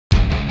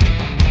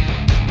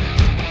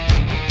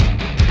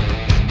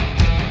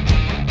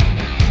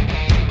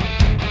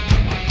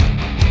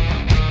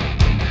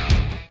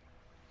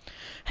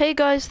Hey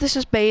guys, this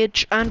is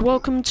Beige, and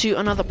welcome to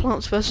another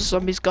Plants vs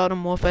Zombies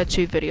Garden Warfare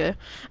 2 video.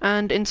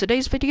 And in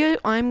today's video,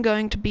 I'm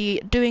going to be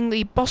doing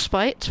the boss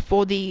fight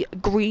for the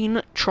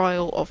green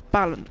Trial of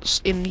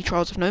Balance in the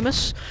Trials of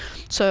Gnomus.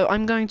 So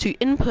I'm going to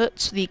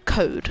input the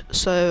code.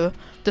 So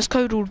this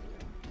code will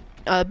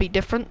be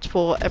different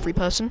for every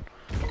person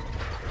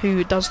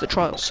who does the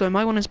trials. So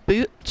my one is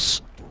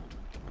boots,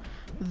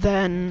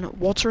 then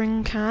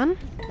watering can.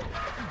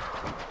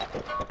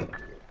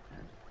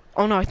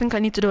 Oh no, I think I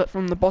need to do it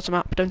from the bottom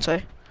up, don't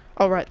I?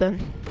 Alright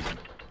then.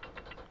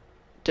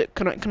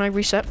 Can I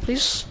reset,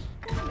 please?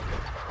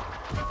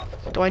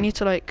 Do I need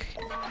to, like,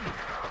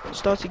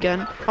 start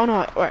again? Oh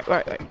no,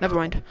 right, never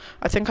mind.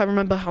 I think I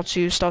remember how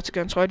to start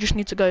again, so I just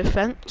need to go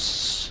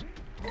fence.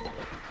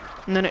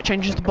 And then it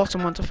changes the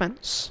bottom one to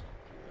fence.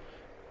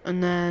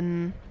 And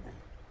then...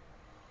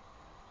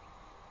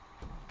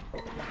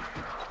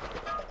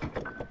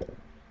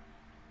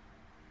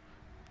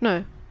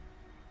 No.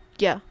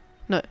 Yeah.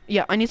 No,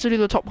 yeah, I need to do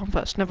the top one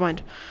first, never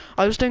mind.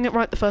 I was doing it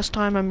right the first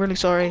time, I'm really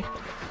sorry.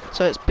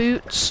 So it's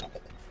boots,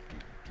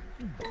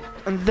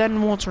 and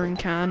then watering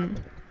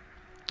can,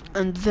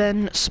 and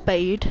then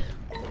spade,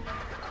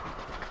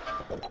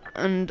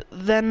 and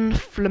then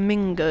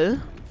flamingo,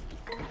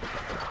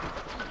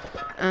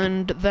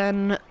 and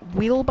then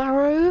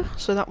wheelbarrow,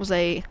 so that was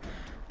a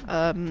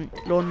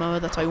lawnmower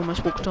that I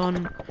almost walked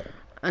on.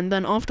 And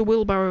then after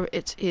wheelbarrow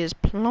it is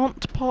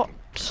plant pot,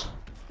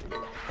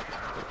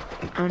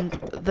 and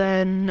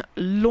then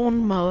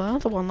lawnmower,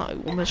 the one that I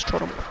almost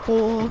trod on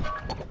before,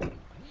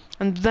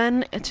 and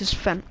then it is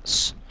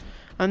fence.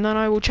 And then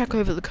I will check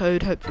over the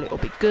code, hopefully it'll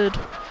be good.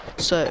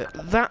 So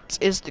that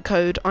is the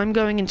code. I'm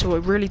going into a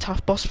really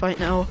tough boss fight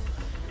now.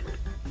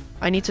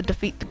 I need to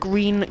defeat the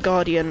green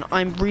guardian.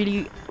 I'm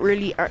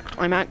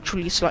I'm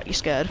actually slightly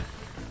scared,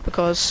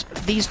 because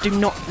these do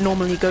not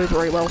normally go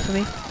very well for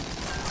me.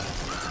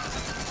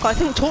 I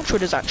think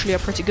Torchwood is actually a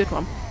pretty good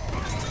one,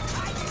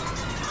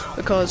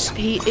 because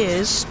he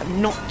is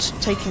not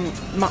taking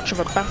much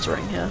of a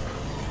battering here.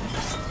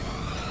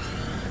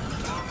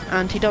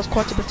 And he does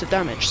quite a bit of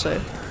damage,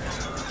 so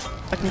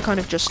I can kind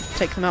of just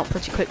take them out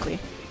pretty quickly.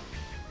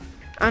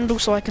 And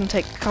also I can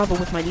take cover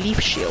with my leaf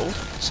shield,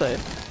 so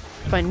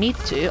if I need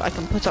to, I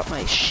can put up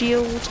my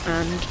shield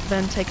and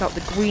then take out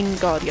the green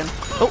guardian.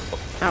 Oh,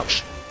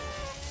 ouch.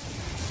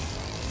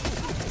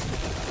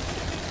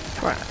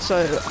 Right,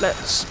 so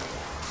let's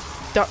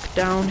duck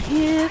down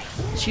here.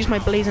 Let's use my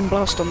blazing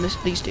blast on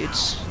these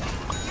dudes,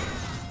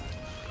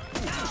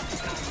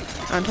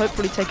 and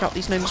hopefully take out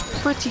these gnomes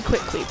pretty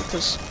quickly,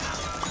 because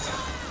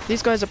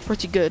these guys are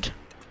pretty good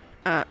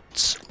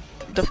at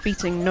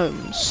defeating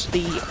gnomes,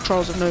 the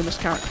Trials of Gnomus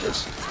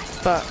characters.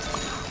 But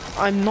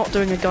I'm not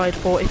doing a guide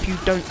for if you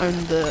don't own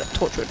the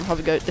Torchwood and have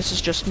a go. This is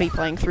just me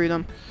playing through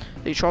them,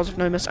 the Trials of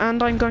Gnomus,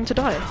 and I'm going to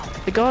die.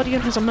 The Guardian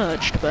has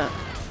emerged, but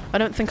I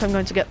don't think I'm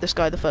going to get this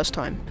guy the first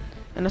time,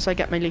 unless I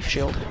get my leaf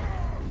shield.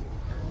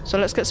 So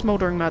let's get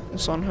Smouldering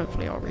Madness on,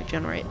 hopefully I'll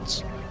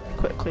regenerate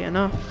quickly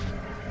enough.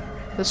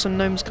 There's some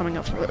gnomes coming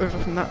up over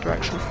from that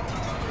direction.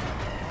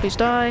 Please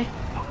die.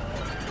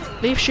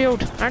 Leaf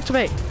shield,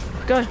 activate.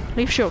 Go,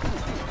 leaf shield.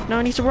 Now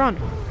I need to run.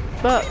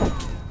 But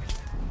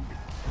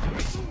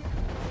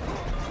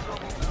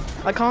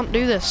I can't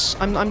do this.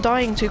 I'm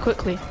dying too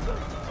quickly.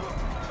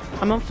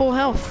 I'm on full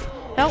health.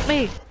 Help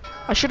me!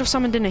 I should have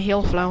summoned in a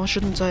heal flower,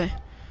 shouldn't I?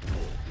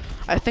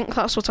 I think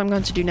that's what I'm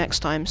going to do next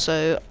time,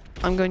 so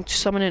I'm going to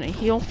summon in a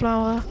heal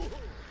flower,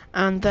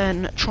 and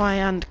then try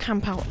and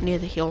camp out near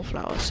the heal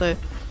flower. So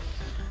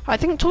I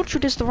think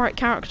Torchwood is the right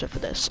character for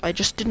this. I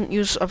just didn't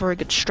use a very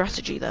good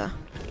strategy there.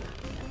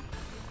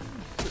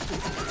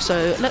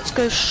 So let's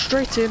go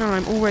straight in, and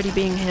I'm already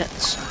being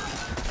hit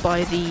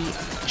by the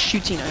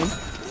shooty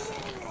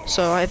gnome.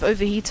 So I've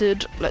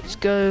overheated. Let's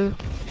go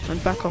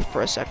and back off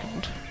for a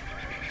second.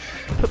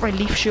 Put my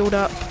leaf shield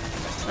up,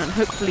 and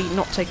hopefully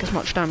not take as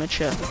much damage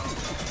here.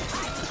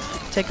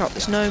 Take out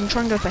this gnome,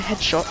 try and go for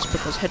headshots,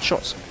 because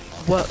headshots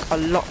work a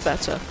lot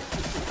better.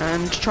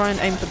 And try and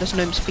aim for this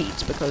gnome's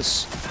feet,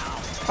 because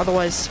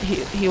otherwise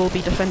he will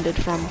be defended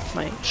from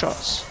my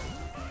shots.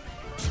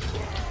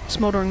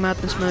 Smouldering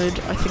Madness mode,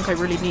 I think I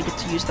really needed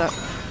to use that,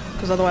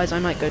 because otherwise I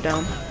might go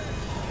down.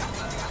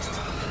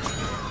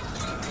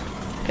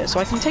 Okay,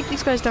 so I can take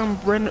these guys down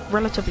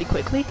relatively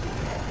quickly.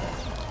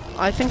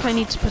 I think I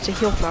need to put a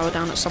heal flower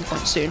down at some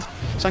point soon,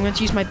 so I'm going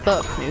to use my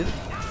burp move.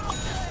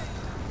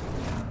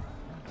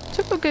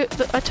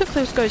 I took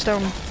those guys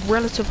down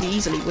relatively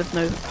easily with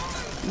no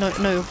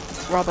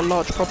rather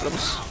large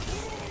problems.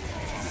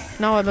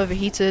 Now I'm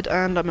overheated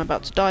and I'm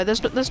about to die.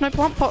 There's no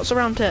plant pots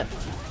around here.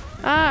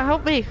 Ah,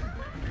 help me!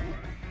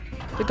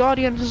 The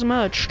Guardian has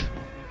emerged.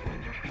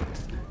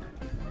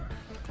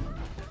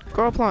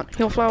 Grow a plant,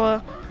 heal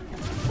flower.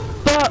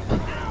 Burp!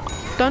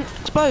 Don't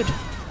explode.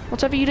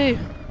 Whatever you do.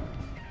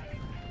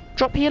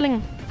 Drop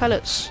healing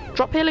pellets.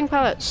 Drop healing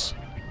pellets.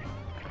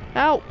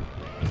 Help!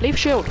 Leaf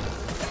shield.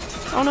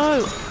 Oh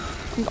no!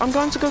 I'm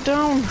going to go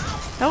down!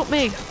 Help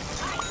me!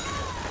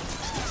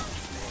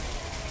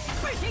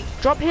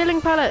 Drop healing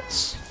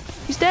pellets!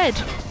 He's dead!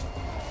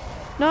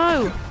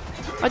 No!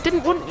 I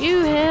didn't want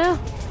you here.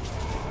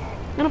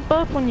 I'm gonna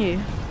burp on you.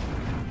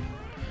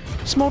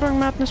 Smoldering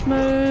Madness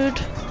mode.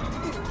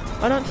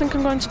 I don't think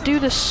I'm going to do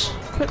this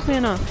quickly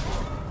enough.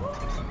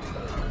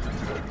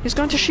 He's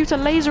going to shoot a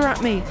laser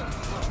at me.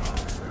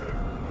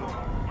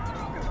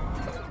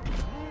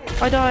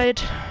 I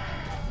died.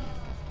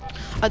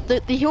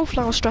 The heal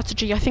flower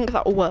strategy, I think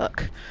that will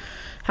work.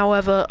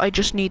 However, I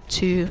just need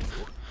to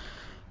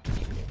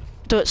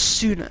do it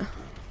sooner.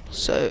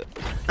 So,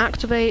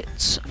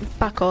 activate,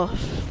 back off,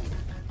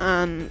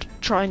 and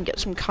try and get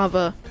some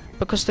cover,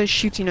 because those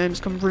shooting gnomes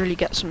can really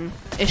get some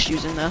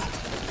issues in there.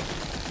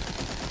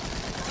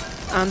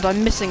 And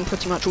I'm missing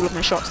pretty much all of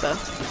my shots there.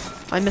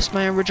 I missed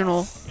my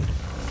original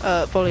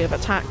volley of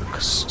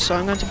attacks, so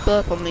I'm going to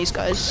burp on these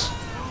guys.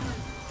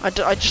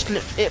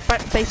 It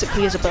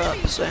basically is a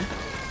burp, so...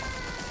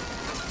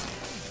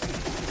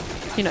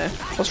 You know,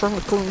 what's wrong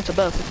with calling it a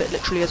burp if it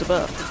literally is a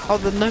burp? Oh,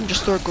 the gnome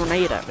just threw a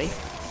grenade at me.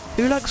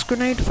 Who likes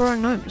grenade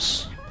throwing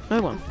gnomes?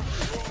 No one.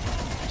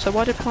 So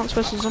why did Plants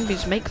vs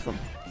Zombies make them?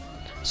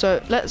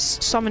 So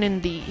let's summon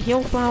in the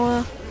heal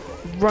flower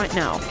right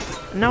now.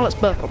 Now let's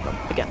burp on them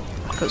again,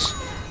 because,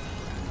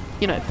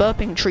 you know,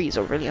 burping trees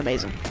are really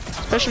amazing.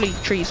 Especially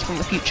trees from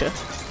the future.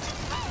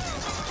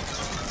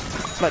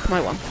 Like my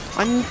one.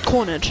 I'm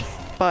cornered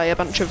by a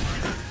bunch of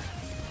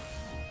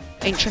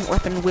ancient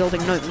weapon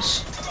wielding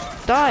gnomes.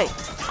 Die!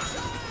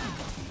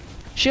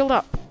 Shield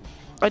up!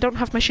 I don't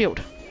have my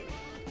shield.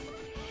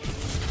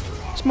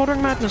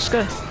 Smoldering Madness,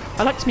 go!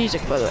 I like this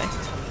music, by the way.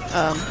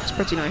 It's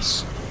pretty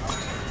nice.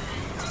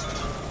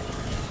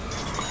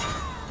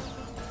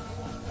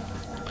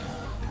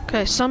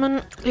 Okay,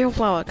 summon heal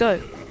flower, go!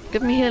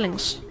 Give me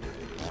healings.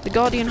 The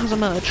Guardian has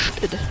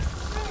emerged.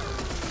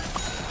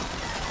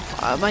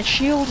 My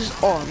shield is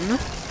on,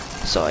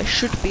 so I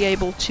should be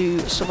able to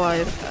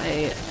survive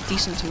a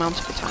decent amount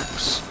of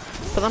attacks.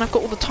 But then I've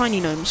got all the tiny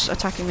gnomes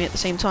attacking me at the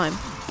same time.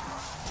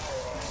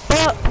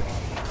 But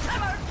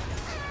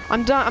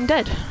I'm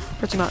dead,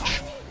 pretty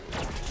much.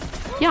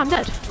 Yeah, I'm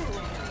dead.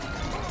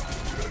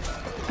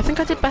 I think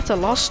I did better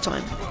last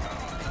time.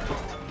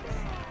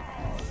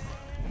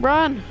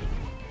 Run!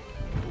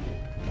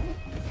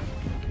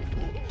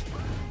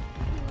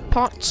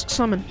 Pots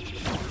summon.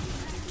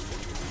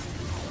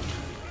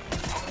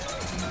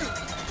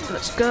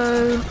 Let's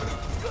go.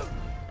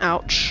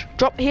 Ouch.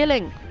 Drop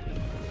healing.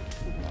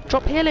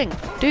 Drop healing.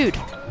 Dude.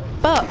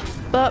 Burp.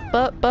 Burp,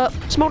 burp, burp.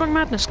 Smoldering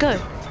Madness, go.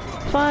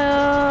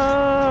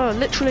 Fire.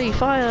 Literally,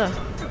 fire.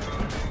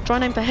 Try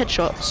and aim for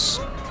headshots.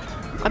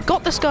 I've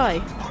got this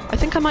guy. I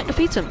think I might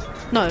defeat him.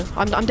 No,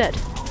 I'm dead.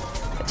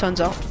 It turns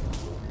out.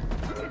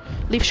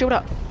 Leave shield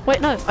up.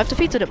 Wait, no. I've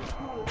defeated him.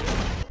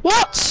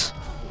 What?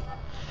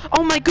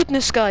 Oh my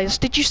goodness, guys.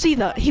 Did you see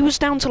that? He was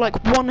down to like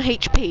 1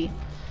 HP.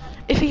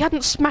 If he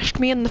hadn't smashed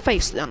me in the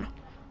face then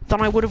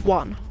I would have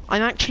won.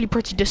 I'm actually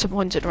pretty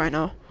disappointed right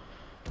now.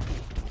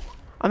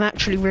 I'm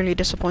actually really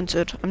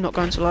disappointed, I'm not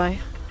going to lie.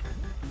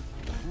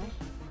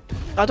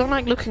 I don't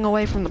like looking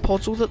away from the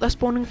portal that they're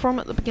spawning from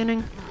at the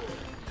beginning.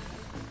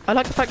 I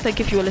like the fact they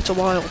give you a little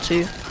while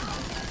to...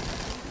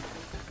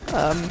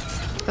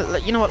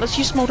 you know what, let's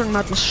use Smoldering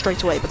Madness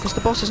straight away, because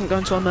the boss isn't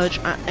going to emerge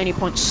at any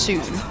point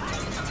soon.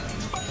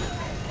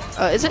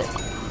 Is it?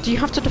 Do you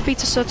have to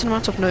defeat a certain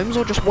amount of gnomes,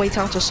 or just wait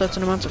out a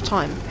certain amount of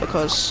time?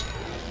 Because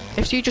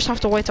if you just have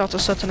to wait out a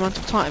certain amount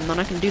of time, then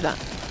I can do that.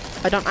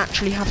 I don't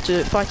actually have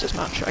to fight as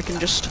much. I can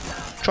just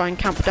try and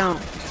camp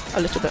down a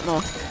little bit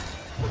more.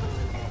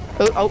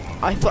 Oh,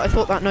 I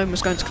thought that gnome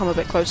was going to come a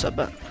bit closer,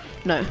 but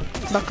no.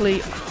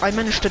 Luckily, I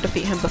managed to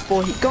defeat him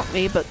before he got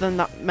me, but then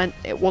that meant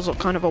it was a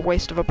kind of a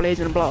waste of a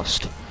blazing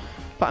blast.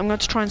 But I'm going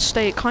to try and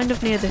stay kind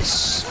of near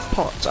this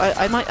pot.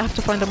 I might have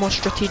to find a more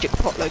strategic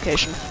pot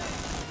location.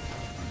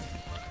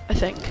 I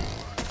think.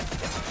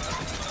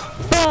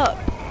 Burp!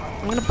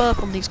 I'm gonna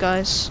burp on these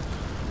guys.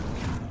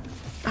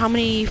 How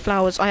many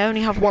flowers? I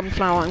only have 1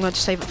 flower. I'm going to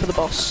save it for the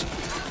boss.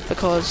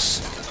 Because,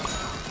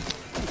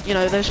 you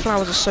know, those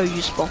flowers are so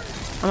useful.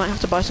 I might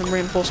have to buy some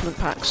reinforcement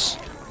packs.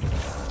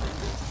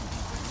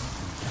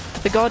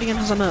 The Guardian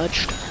has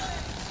emerged.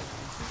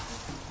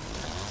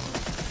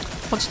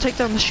 Want to take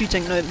down the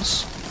shooting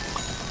gnomes.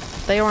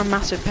 They are a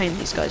massive pain,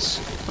 these guys,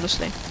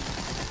 honestly.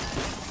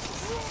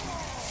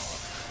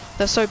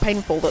 They're so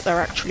painful that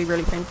they're actually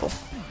really painful.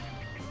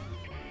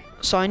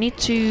 So I need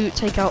to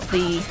take out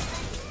the...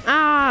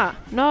 Ah!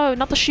 No,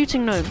 not the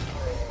shooting gnome.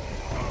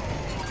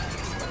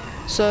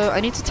 So I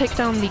need to take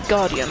down the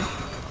Guardian.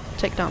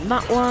 Take down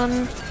that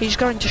one. He's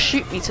going to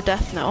shoot me to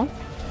death now.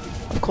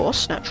 Of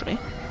course, naturally.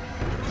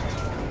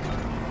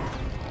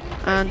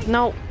 And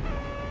now...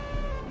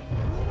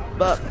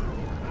 But...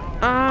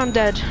 Ah, I'm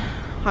dead.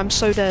 I'm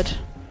so dead.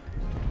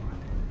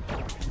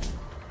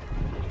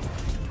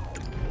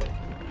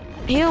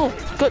 Heal!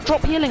 Go,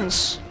 drop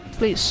healings,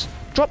 please.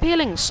 Drop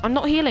healings. I'm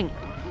not healing.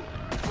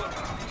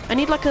 I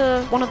need like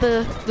one of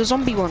the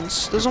zombie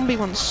ones. The zombie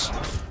ones.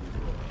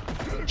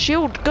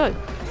 Shield, go.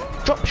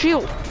 Drop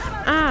shield.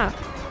 Ah!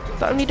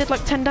 That only did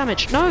like 10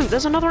 damage. No,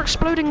 there's another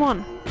exploding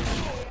one.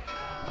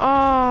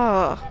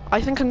 Ah!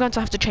 I think I'm going to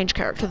have to change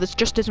character. This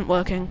just isn't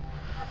working.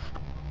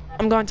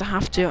 I'm going to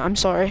have to, I'm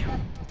sorry.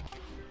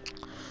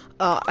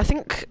 I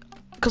think,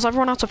 because I've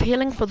run out of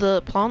healing for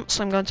the plants,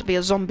 I'm going to be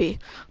a zombie.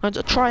 I'm going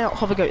to try out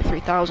Hovergoat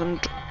 3000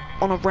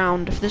 on a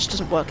round. If this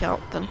doesn't work out,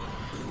 then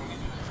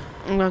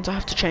I'm going to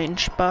have to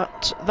change.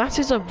 But that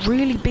is a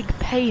really big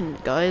pain,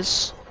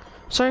 guys.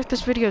 Sorry if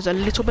this video is a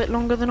little bit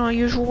longer than our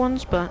usual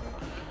ones, but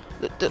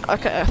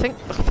okay, I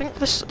think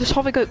this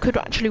Hovergoat could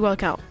actually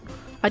work out.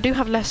 I do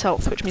have less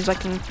health, which means I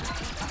can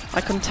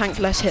tank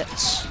less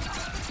hits.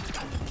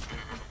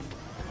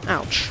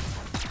 Ouch.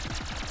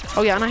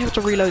 Oh yeah, and I have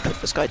to reload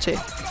with this guy too.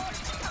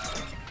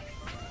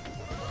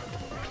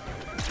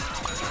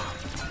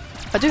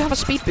 I do have a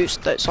speed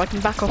boost though, so I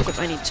can back off if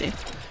I need to.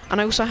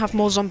 And I also have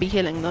more zombie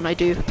healing than I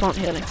do plant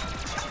healing.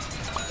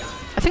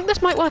 I think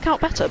this might work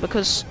out better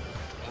because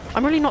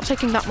I'm really not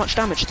taking that much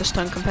damage this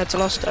turn compared to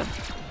last turn.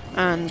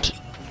 And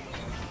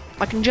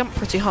I can jump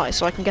pretty high,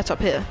 so I can get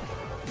up here.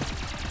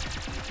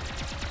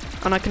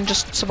 And I can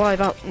just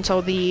survive out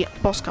until the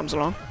boss comes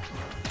along.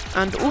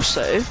 And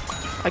also,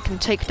 I can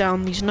take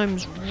down these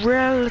gnomes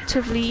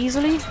relatively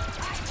easily,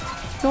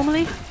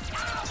 normally.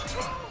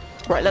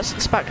 Right,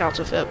 let's back out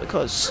of it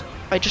because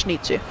I just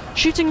need to.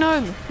 Shooting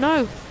gnome!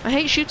 No! I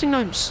hate shooting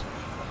gnomes.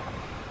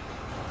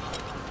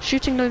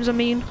 Shooting gnomes are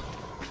mean.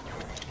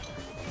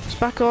 Let's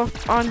back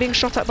off. Oh, I'm being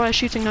shot at by a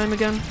shooting gnome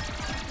again.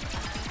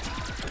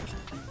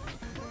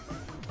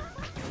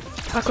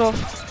 Back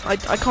off. I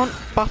can't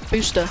buff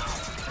booster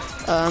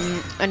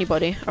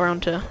anybody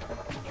around here.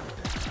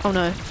 Oh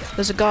no,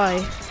 there's a guy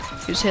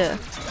who's here.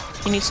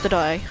 He needs to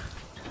die.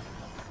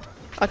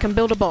 I can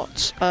build a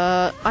bot.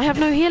 I have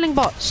no healing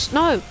bots.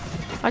 No!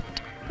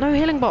 No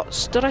healing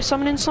bots. Did I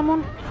summon in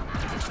someone?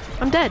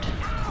 I'm dead,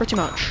 pretty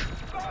much.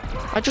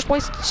 I just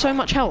wasted so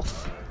much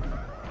health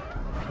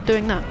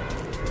doing that.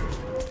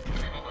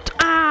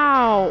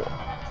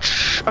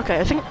 Ow! Okay,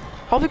 I think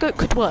Hovergoat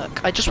could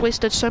work. I just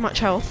wasted so much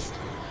health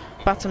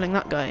battling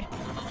that guy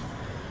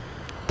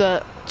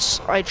that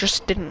I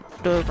just didn't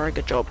do a very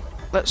good job.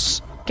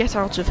 Let's get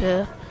out of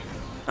here.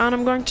 And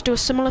I'm going to do a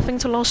similar thing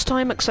to last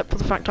time, except for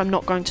the fact I'm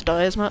not going to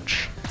die as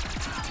much.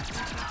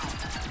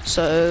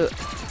 So,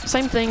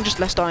 same thing, just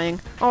less dying.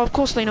 Oh, of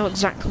course they know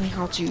exactly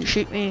how to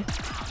shoot me,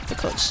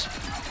 because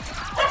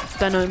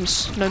they're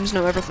gnomes. Gnomes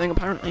know everything,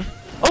 apparently.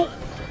 Oh!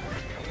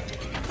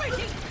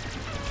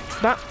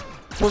 That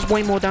was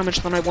way more damage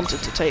than I wanted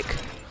to take.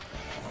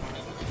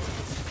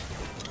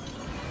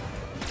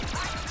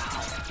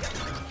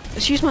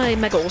 Let's use my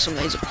Mega Awesome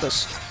Laser,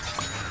 because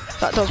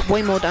that does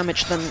way more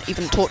damage than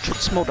even Torch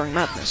with Smoldering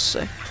Madness,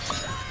 so.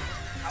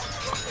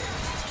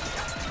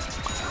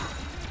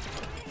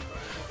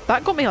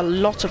 That got me a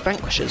lot of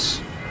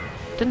Vanquishes,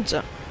 didn't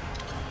it?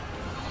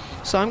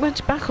 So I'm going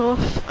to back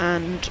off,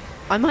 and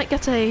I might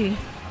get a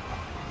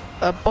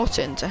bot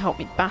in to help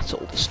me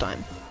battle this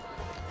time.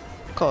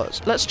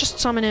 Because, let's just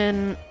summon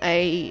in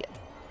a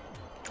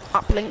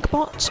uplink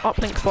bot.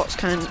 Uplink bots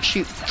can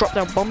shoot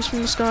drop-down bombs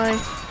from the sky.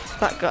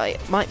 That guy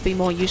might be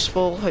more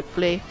useful,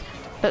 hopefully.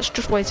 Let's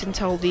just wait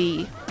until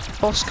the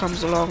boss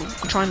comes along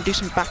and try and do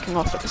some backing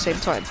off at the same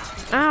time.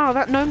 Ow,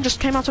 that gnome just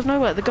came out of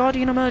nowhere. The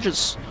Guardian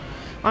emerges.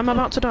 I'm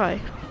about to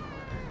die.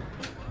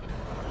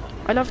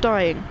 I love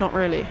dying, not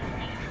really.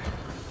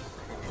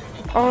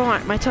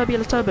 Alright, my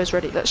Tubular Turbo's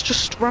ready. Let's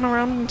just run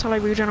around until I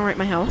regenerate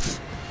my health.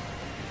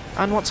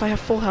 And once I have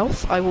full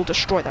health, I will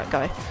destroy that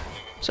guy.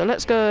 So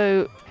let's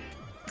go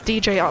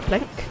DJ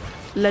Uplink.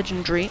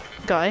 Legendary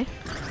guy.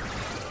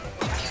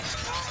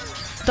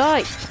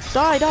 Die!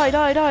 Die, die,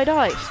 die, die,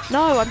 die!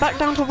 No, I'm back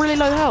down to really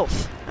low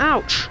health.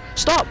 Ouch!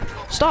 Stop!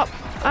 Stop!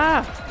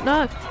 Ah!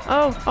 No!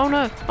 Oh! Oh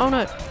no! Oh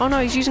no! Oh no!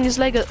 He's using his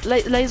laser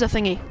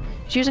thingy.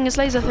 He's using his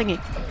laser thingy.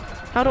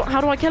 How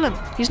do I kill him?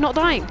 He's not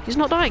dying. He's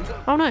not dying.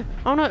 Oh no!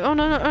 Oh no! Oh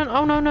no! No!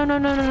 Oh no! No! No!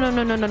 No! No! No!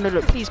 No! No! No! No!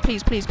 No! Please!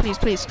 Please! Please! Please!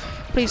 Please!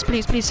 Please!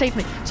 Please! Please! Save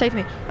me! Save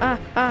me! Ah!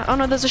 Ah! Oh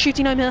no! There's a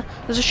shooting gnome here.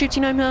 There's a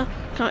shooting gnome here.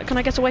 Can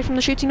I get away from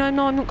the shooting gnome?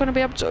 No! I'm not going to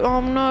be able to.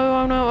 Oh no!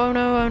 Oh no! Oh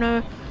no! Oh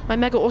no! My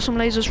Mega Awesome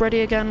Laser's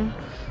ready again.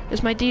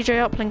 Is my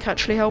DJ Uplink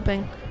actually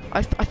helping?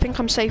 I think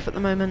I'm safe at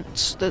the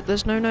moment.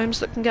 There's no gnomes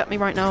that can get me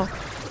right now.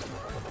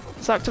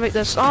 Let's activate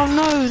this. Oh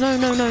no! No!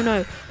 No! No!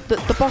 No!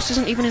 The boss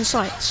isn't even in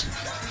sight.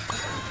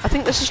 I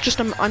think this is just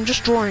I'm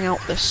just drawing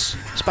out this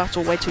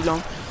battle way too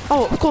long.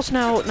 Oh, of course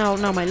now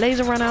my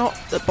laser ran out.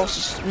 The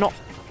boss is not.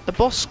 The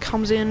boss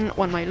comes in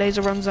when my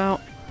laser runs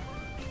out.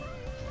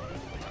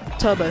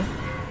 Turbo.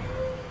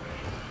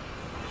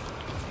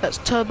 Let's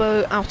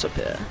turbo out of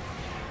here.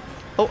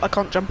 Oh, I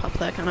can't jump up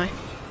there, can I?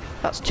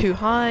 That's too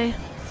high.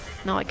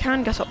 Now I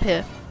can get up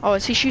here. Oh,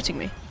 is he shooting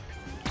me?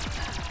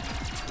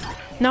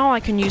 Now I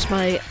can use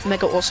my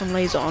Mega Awesome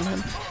Laser on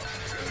him.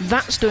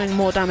 That's doing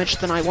more damage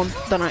than I want.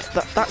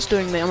 That's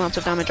doing the amount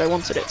of damage I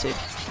wanted it to.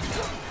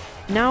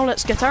 Now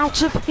let's get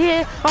out of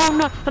here. Oh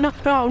no! No!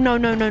 Oh no!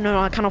 No! No! No!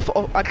 I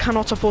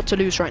cannot afford to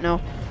lose right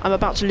now. I'm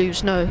about to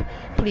lose. No,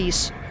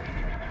 please,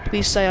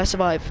 please say I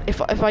survive.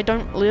 If I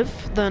don't live,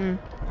 then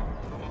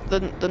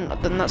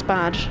that's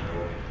bad.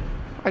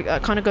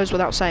 It kind of goes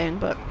without saying,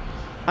 but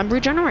I'm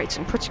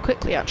regenerating pretty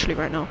quickly actually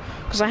right now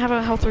because I have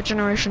a health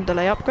regeneration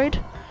delay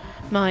upgrade.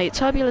 My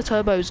Tubular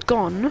Turbo's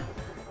gone,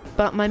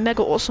 but my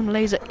Mega Awesome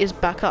Laser is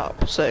back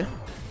up, so...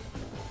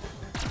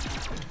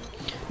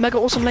 Mega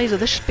Awesome Laser,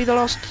 this should be the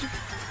last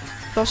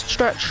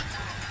stretch.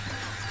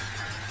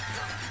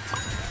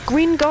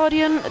 Green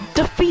Guardian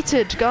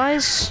defeated,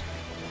 guys!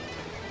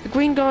 The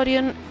Green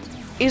Guardian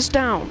is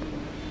down.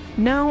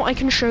 Now I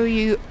can show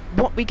you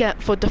what we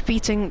get for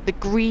defeating the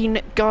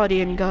Green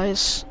Guardian,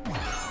 guys.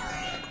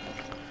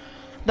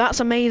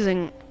 That's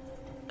amazing.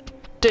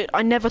 Dude,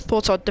 I never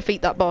thought I'd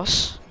defeat that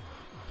boss.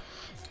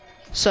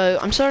 So,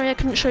 I'm sorry I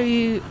couldn't show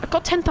you... I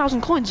got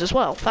 10,000 coins as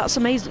well. That's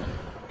amazing.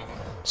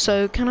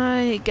 So, can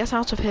I get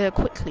out of here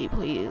quickly,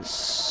 please?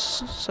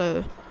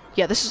 So,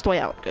 yeah, this is the way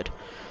out. Good.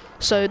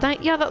 So,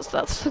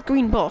 that's the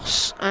green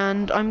boss.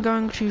 And I'm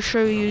going to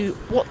show you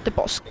what the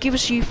boss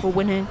gives you for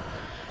winning.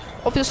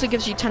 Obviously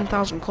gives you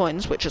 10,000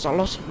 coins, which is a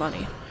lot of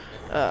money.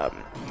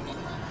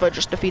 For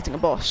just defeating a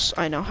boss.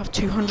 I now have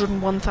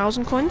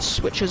 201,000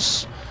 coins, which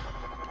is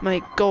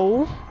my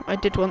goal. I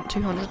did want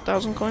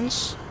 200,000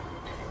 coins.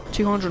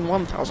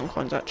 201,000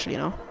 coins, actually,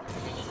 now.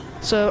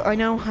 So, I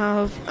now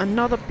have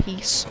another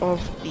piece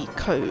of the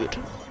code.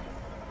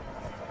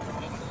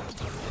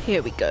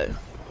 Here we go.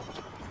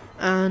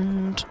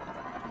 And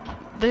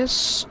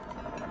this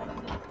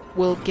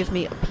will give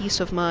me a piece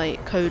of my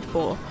code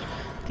for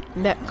the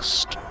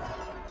next,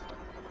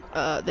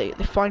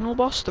 the final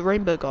boss, the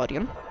Rainbow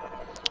Guardian,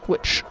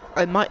 which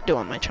I might do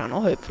on my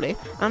channel, hopefully.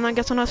 And I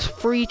get a nice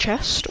free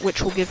chest,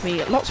 which will give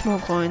me lots more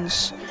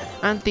coins,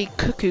 and the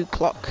Cuckoo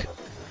Clock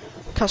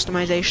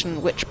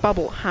customization, which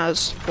Bubble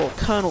has for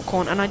Kernel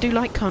Corn, and I do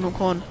like Kernel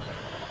Corn.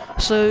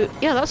 So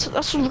yeah,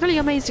 that's a really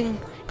amazing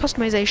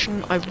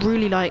customization. I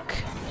really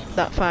like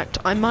that fact.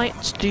 I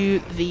might do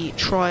the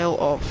trial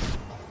of,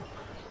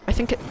 I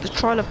think the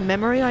trial of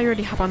memory I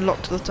already have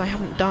unlocked that I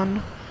haven't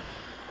done.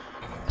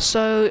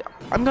 So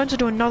I'm going to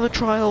do another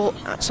trial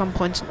at some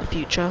point in the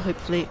future,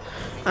 hopefully.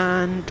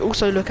 And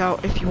also look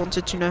out if you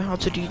wanted to know how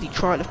to do the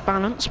trial of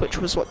balance, which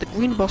was what the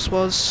green boss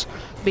was.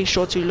 Be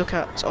sure to look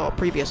at our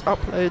previous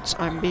uploads.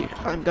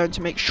 I'm going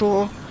to make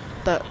sure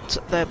that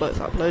they're both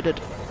uploaded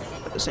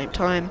at the same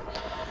time.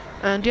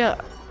 And yeah,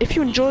 if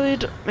you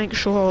enjoyed, make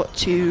sure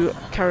to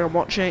carry on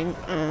watching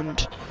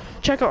and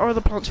check out our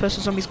other Plants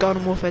vs Zombies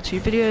Garden Warfare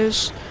 2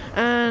 videos.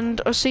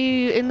 And I'll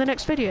see you in the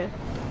next video.